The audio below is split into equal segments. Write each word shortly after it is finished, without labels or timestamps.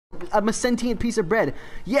I'm a sentient piece of bread.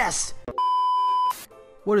 Yes.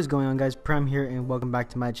 What is going on, guys? Prime here, and welcome back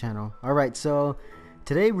to my channel. Alright, so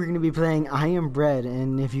today we're going to be playing I Am Bread,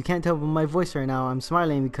 and if you can't tell by my voice right now, I'm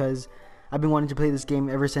smiling because I've been wanting to play this game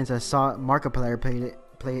ever since I saw Markiplier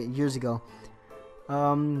play it years ago.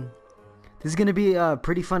 This is going to be a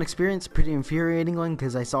pretty fun experience, pretty infuriating one,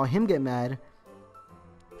 because I saw him get mad,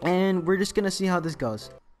 and we're just going to see how this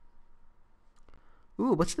goes.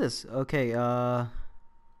 Ooh, what's this? Okay,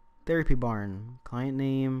 Therapy Barn, client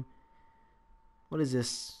name. What is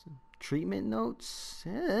this? Treatment notes?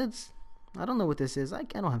 Yeah, I don't know what this is. I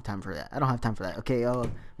don't have time for that. I don't have time for that. Okay,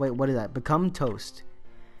 wait, what is that? Become toast.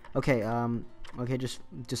 Okay, okay, just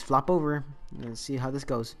flop over. Let's see how this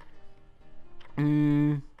goes. Okay,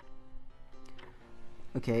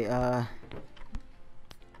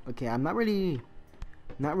 okay, I'm not really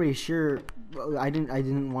sure. I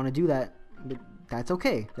didn't want to do that, but that's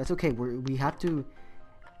okay. That's okay. We have to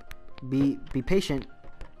be patient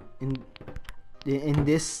in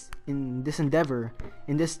this endeavor,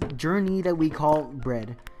 in this journey that we call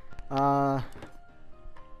bread.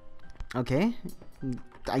 Okay,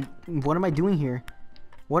 what am I doing here?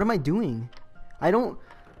 What am I doing? I don't.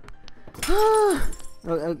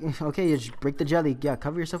 Okay, you just break the jelly. Yeah,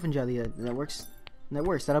 cover yourself in jelly. That works. That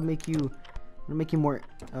works. That'll make you more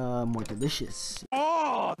delicious.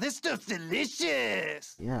 Oh, this stuff's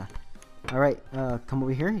delicious. Yeah. All right. Come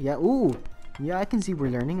over here. Yeah. Ooh. Yeah, I can see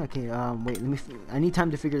we're learning. Okay, wait, I need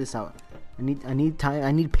time to figure this out. I need time.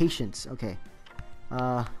 I need patience. Okay.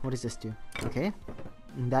 What does this do? Okay.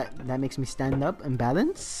 That makes me stand up and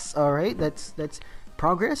balance. All right, that's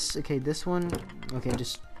progress. Okay, this one. Okay,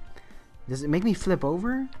 does it make me flip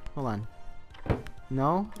over? Hold on.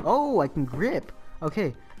 No. Oh, I can grip.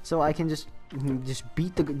 Okay, so I can just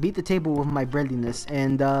beat the table with my breadiness,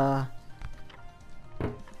 and let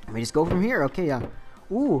me just go from here. Okay, yeah.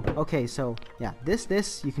 Ooh, okay, so yeah,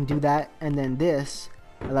 this you can do that, and then this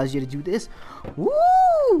allows you to do this.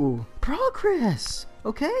 Ooh, progress.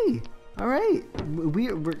 Okay, all right,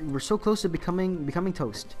 we're so close to becoming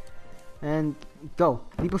toast. And go,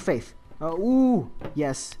 leap of faith. Ooh,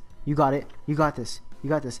 yes, you got it. You got this. You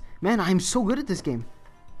got this. Man, I am so good at this game.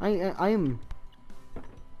 I am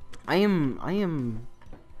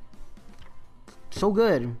so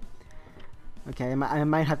good. Okay, I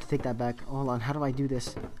might have to take that back. Hold on, how do I do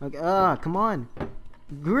this? Okay, come on.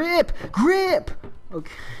 Grip! Grip!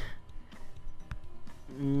 Okay.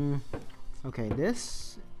 Okay,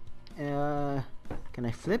 this. Can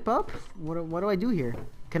I flip up? What do I do here?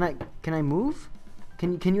 Can I move?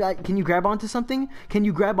 Can you grab onto something? Can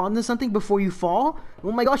you grab onto something before you fall?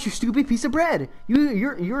 Oh my gosh, you stupid piece of bread!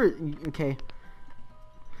 You're okay.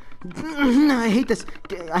 I hate this.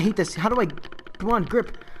 I hate this. How do I? Come on,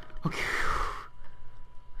 grip. Okay.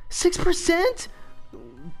 6%?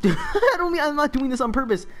 I'm not doing this on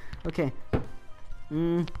purpose. Okay.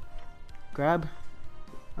 Grab.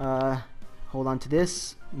 Hold on to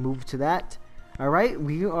this. Move to that. All right.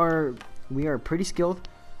 We are pretty skilled.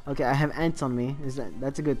 Okay. I have ants on me.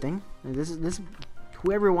 That's a good thing. This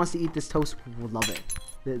whoever wants to eat this toast will love it.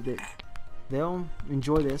 They'll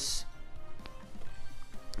enjoy this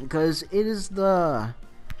because it's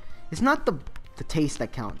not the taste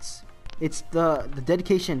that counts. It's the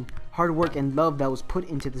dedication, hard work, and love that was put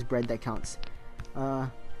into this bread that counts.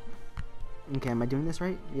 Okay, am I doing this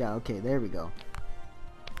right? Yeah, okay, there we go.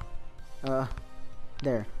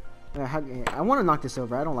 There. I want to knock this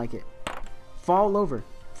over. I don't like it. Fall over.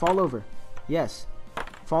 Fall over. Yes.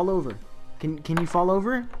 Fall over. Can you fall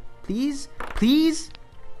over? Please? Please?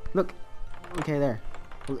 Look. Okay, there.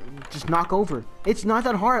 Just knock over. It's not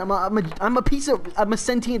that hard. I'm a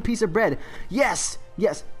sentient piece of bread. Yes.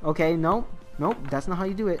 Yes. Okay. No. Nope. That's not how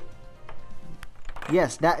you do it.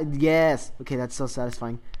 Yes. Yes. Okay. That's so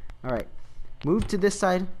satisfying. All right. Move to this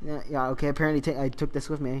side. Yeah. Okay. Apparently, I took this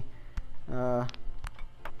with me.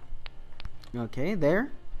 Okay.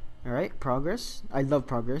 There. All right. Progress. I love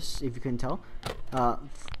progress. If you couldn't tell.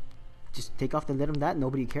 Just take off the lid of that.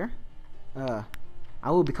 Nobody care. I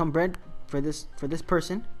will become bread for this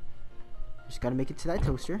person. Just gotta make it to that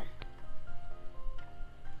toaster.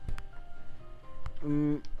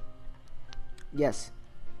 Yes.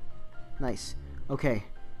 Nice. Okay.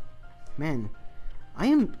 Man,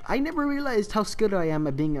 I never realized how skilled I am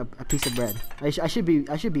at being a piece of bread. I should be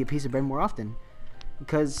a piece of bread more often,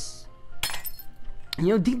 because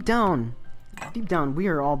deep down, we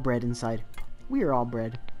are all bread inside. We are all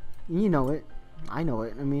bread. You know it. I know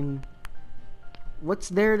it. I mean, what's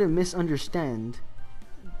there to misunderstand?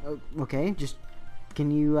 Okay, just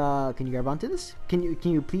can you grab onto this? Can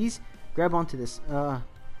you please grab onto this?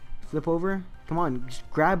 Flip over. Come on, just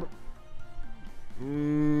grab.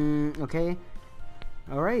 Okay.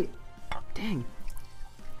 All right. Dang.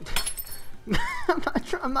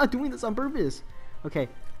 I'm not doing this on purpose. Okay.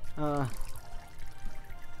 All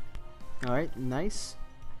right. Nice.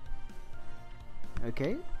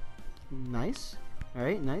 Okay. Nice. All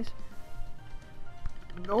right. Nice.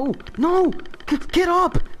 No. No. Get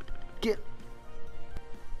up. Get.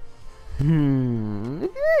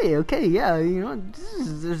 Okay. Okay. Yeah. You know,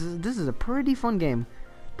 this is a pretty fun game.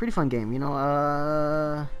 Pretty fun game. You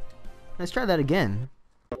know. Let's try that again.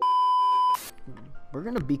 We're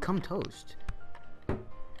gonna become toast.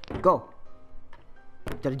 Go.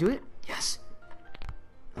 Did I do it? Yes.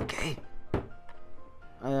 Okay.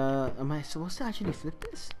 Am I supposed to actually flip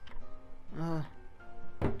this? Come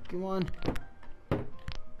on.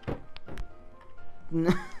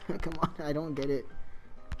 Come on, I don't get it.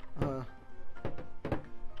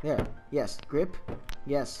 There. Yes. Grip.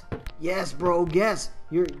 Yes. Yes, bro. Yes.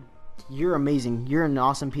 You're amazing. You're an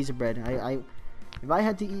awesome piece of bread. If I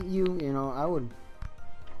had to eat you, you know, I would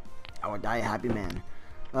die a happy man.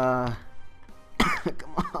 Come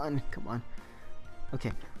on. Come on.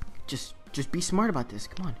 Okay. Just be smart about this.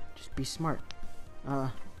 Come on. Just be smart.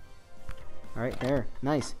 Alright, there.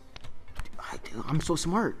 Nice. I'm so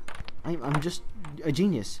smart. I'm just a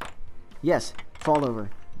genius. Yes. Fall over.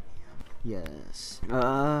 Yes.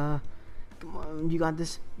 Come on. You got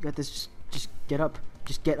this. You got this. Just get up.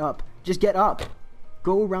 Just get up. Just get up.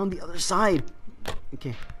 Go around the other side.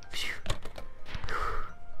 Okay. Phew.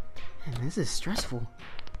 Man, this is stressful.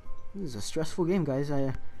 This is a stressful game, guys.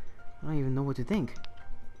 I don't even know what to think.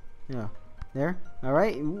 Yeah. There. All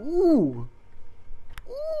right. Ooh.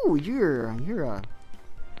 Ooh. You're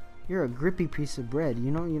a grippy piece of bread. You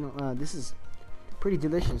know. This is pretty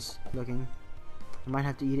delicious looking. I might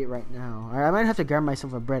have to eat it right now. I might have to grab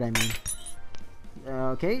myself a bread. I mean.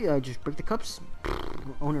 Okay. Just break the cups.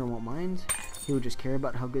 Owner won't mind. He would just care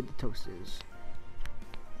about how good the toast is.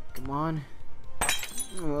 Come on.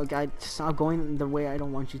 Oh, guy, stop going the way I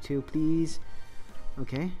don't want you to, please.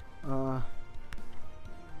 Okay. No.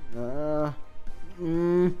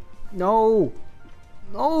 No.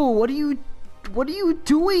 What are you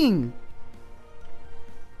doing?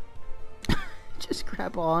 Just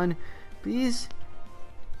grab on, please.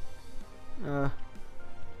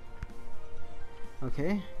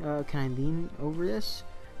 Okay. Can I lean over this?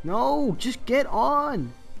 No, just get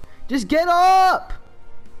on. Just get up.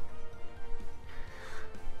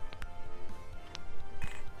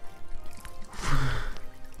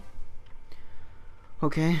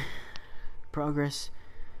 Okay, progress.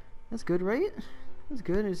 That's good, right? That's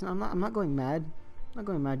good. I'm not going mad. I'm not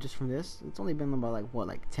going mad just from this. It's only been about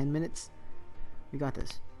like 10 minutes. We got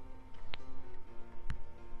this.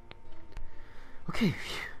 Okay.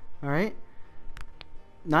 All right.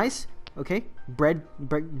 Nice. Okay. Bread.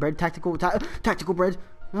 Tactical bread. Tactical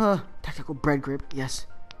bread grip. Yes.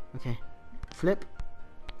 Okay. Flip.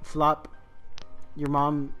 Flop. Your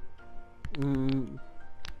mom's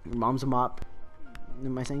a mop.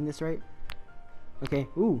 Am I saying this right? Okay.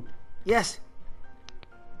 Ooh. Yes.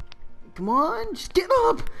 Come on. Just get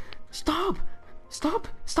up. Stop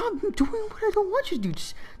doing what I don't want you to do.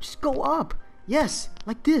 Just go up. Yes.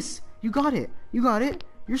 Like this. You got it.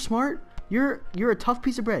 You're smart. You're a tough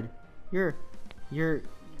piece of bread. You're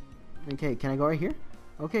okay. Can I go right here?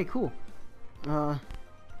 Okay, cool.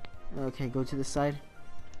 Okay, go to the side.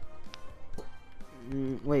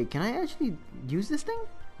 Wait, can I actually use this thing?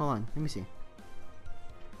 Hold on, let me see.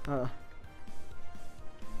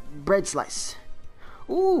 Bread slice.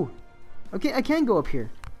 Ooh. Okay, I can go up here.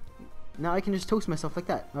 Now I can just toast myself like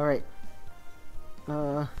that. All right.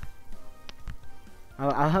 I'll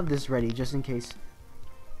have this ready just in case.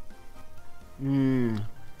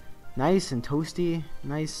 Nice and toasty.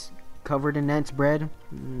 Nice, covered in Nance bread,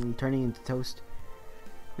 turning into toast.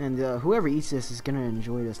 And whoever eats this is gonna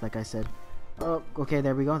enjoy this, like I said. Okay,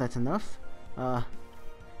 there we go. That's enough.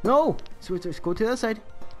 No! So just go to the other side.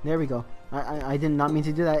 There we go. I did not mean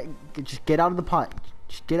to do that. Just get out of the pot.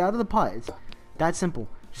 Just get out of the pot. It's that simple.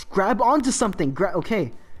 Just grab onto something.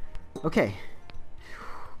 Okay. Okay.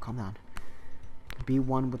 Calm down. Be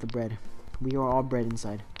one with the bread. We are all bread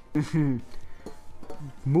inside.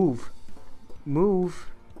 Move.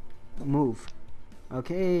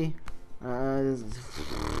 Okay.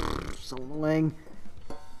 So annoying.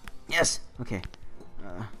 Yes. Okay.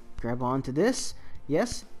 Grab onto this.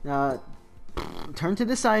 Yes. Turn to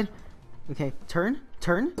this side. Okay. Turn.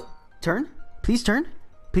 Please turn.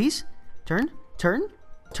 Please. Turn.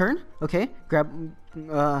 Okay. Grab.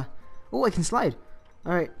 Oh, I can slide.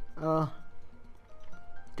 All right.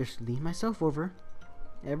 Just lean myself over,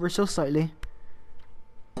 ever so slightly.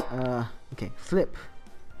 Okay. Flip.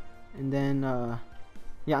 And then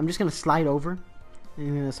Yeah, I'm just gonna slide over,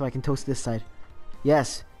 so I can toast this side.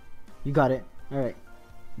 Yes, you got it. All right,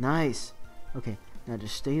 nice. Okay, now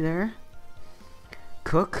just stay there.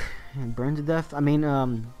 Cook and burn to death. I mean,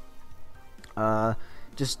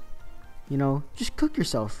 just just cook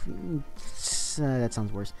yourself. That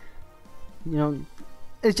sounds worse.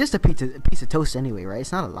 It's just a piece of toast anyway, right?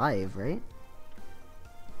 It's not alive, right?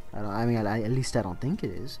 I mean, at least I don't think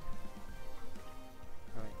it is.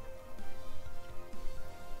 All right.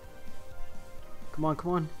 Come on,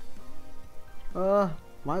 come on.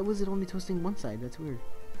 Why was it only toasting one side? That's weird.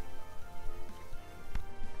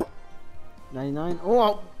 99.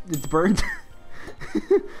 Oh, it's burned.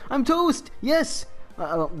 I'm toast. Yes.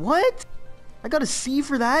 What? I got a C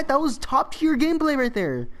for that. That was top tier gameplay right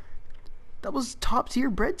there. That was top tier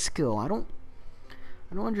bread skill. I don't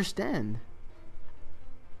understand.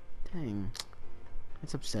 Dang,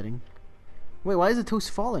 that's upsetting. Wait, why is the toast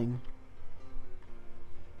falling?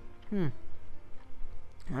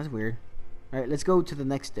 That's weird. Alright, let's go to the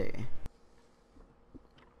next day.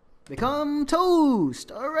 Become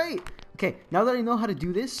toast! Alright. Okay, now that I know how to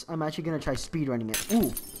do this, I'm actually gonna try speedrunning it.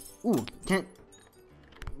 Ooh,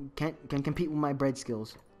 can't compete with my bread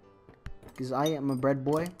skills. Because I am a bread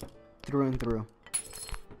boy through and through.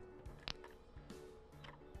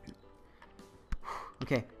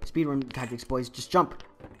 Okay, speedrun tactics, boys. Just jump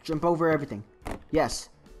over everything. Yes.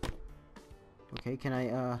 Okay, can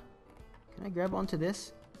I grab onto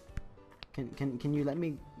this? Can you let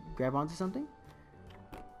me grab onto something?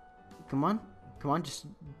 Come on, just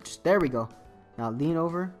there we go. Now lean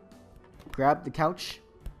over, grab the couch.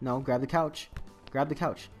 No, grab the couch. Grab the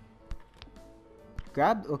couch.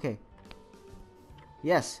 Okay.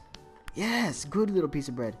 Yes. Yes, good little piece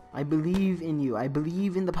of bread. I believe in you. I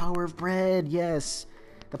believe in the power of bread. Yes.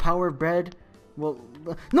 The power of bread. Well,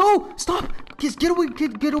 no! Stop! Yes, get away!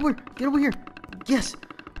 Get over here! Yes!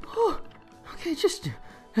 Oh, okay, just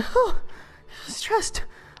stressed.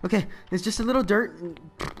 Okay, it's just a little dirt.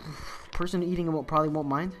 Person eating it probably won't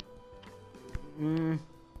mind.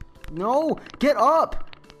 No! Get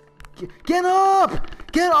up! Get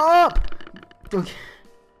up! Get up! Okay.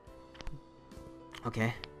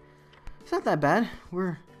 Okay. It's not that bad.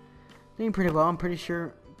 We're doing pretty well. I'm pretty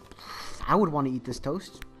sure I would want to eat this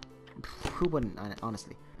toast. Who wouldn't,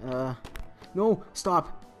 honestly? No,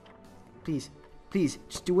 stop. Please.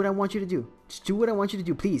 Just do what I want you to do. Just do what I want you to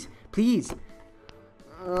do, please. Please.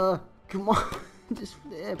 Come on. Just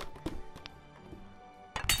flip.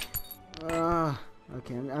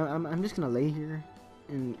 Okay, I'm just gonna lay here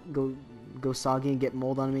and go soggy and get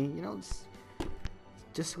mold on me. It's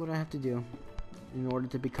just what I have to do in order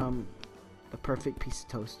to become a perfect piece of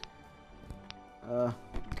toast.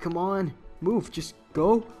 Come on, move. Just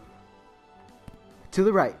go to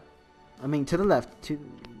the right. I mean, to the left.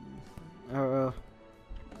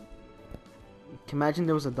 Imagine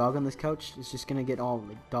there was a dog on this couch. It's just gonna get all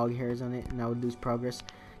like dog hairs on it, and I would lose progress.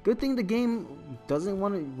 Good thing the game doesn't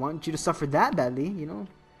want you to suffer that badly.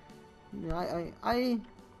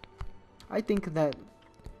 I think that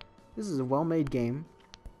this is a well-made game.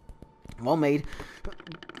 Well made.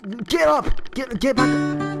 Get up! Get back!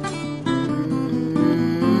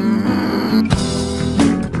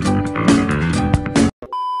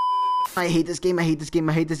 I hate this game.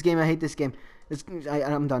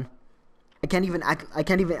 I'm done. I can't even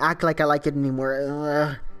act like I like it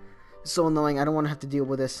anymore. So annoying. I don't want to have to deal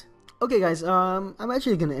with this. Okay, guys. I'm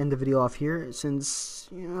actually gonna end the video off here since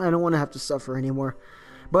I don't want to have to suffer anymore.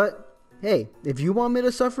 But hey, if you want me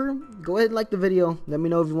to suffer, go ahead and like the video. Let me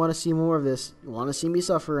know if you want to see more of this. You want to see me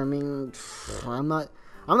suffer? I mean, I'm not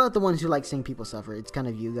the ones who like seeing people suffer. It's kind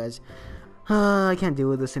of you guys. I can't deal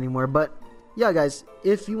with this anymore. But yeah, guys,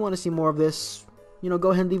 if you want to see more of this, go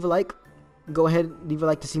ahead and leave a like. Go ahead and leave a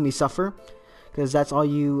like to see me suffer, because that's all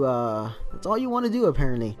you want to do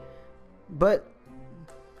apparently. But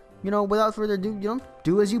without further ado,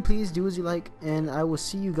 do as you please, do as you like, and I will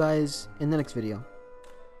see you guys in the next video.